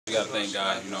We got to thank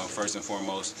God, first and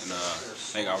foremost, and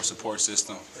thank our support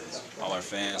system, all our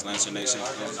fans, Lancer Nation.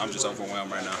 I'm just overwhelmed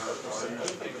right now.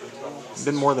 It's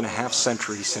been more than a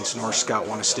half-century since North Scott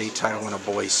won a state title in a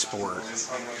boys' sport.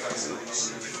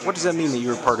 What does that mean that you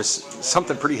were part of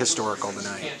something pretty historical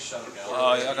tonight?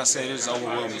 Like I said, it's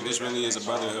overwhelming. This really is a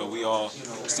brotherhood. We all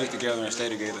stick together and stay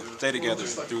together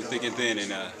through thick and thin. And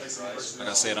like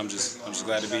I said, I'm just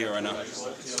glad to be here right now.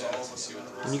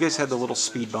 And you guys had the little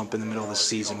speed bump in the middle of the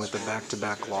season with the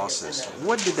back-to-back losses.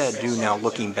 What did that do now,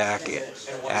 looking back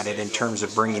at it, in terms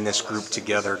of bringing this group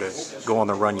together to go on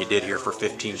the run you did here for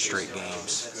 15 straight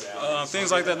games?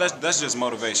 Things like that, that's just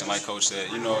motivation, like Coach said.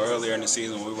 Earlier in the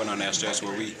season when we went on that stretch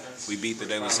where we beat the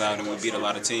De La Salle and we beat a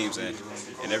lot of teams, and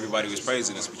everybody was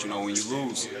praising us. But, when you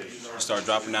lose, you start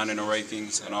dropping down in the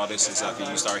rankings and all this and stuff, and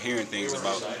you start hearing things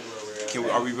about,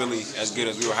 are we really as good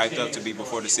as we were hyped up to be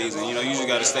before the season? You just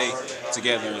got to stay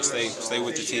together and stay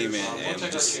with the team and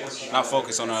just not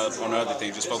focus on the other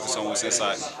things, just focus on what's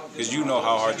inside. Because you know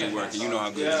how hard you work and you know how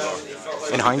good you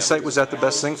are. In hindsight, was that the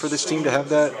best thing for this team to have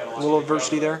that little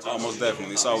adversity there? Most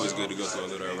definitely. It's always good to go through a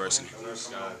little adversity.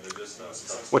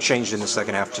 What changed in the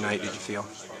second half tonight, did you feel?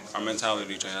 Our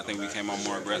mentality changed. I think we came on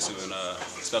more aggressive and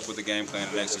stuck with the game plan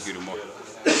and executed more.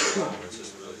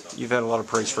 You've had a lot of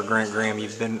praise for Grant Graham.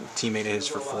 You've been a teammate of his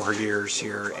for 4 years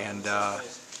here, and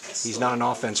he's not an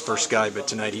offense-first guy, but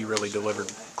tonight he really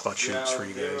delivered clutch shoots for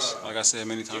you guys. Like I said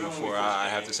many times before, I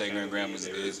have to say Grant Graham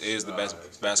is the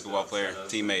best basketball player,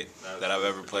 teammate that I've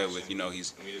ever played with.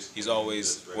 He's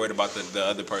always worried about the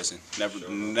other person.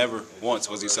 Never once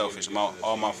was he selfish.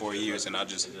 All my 4 years, and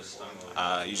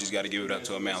you just got to give it up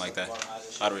to a man like that.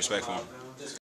 A lot of respect for him.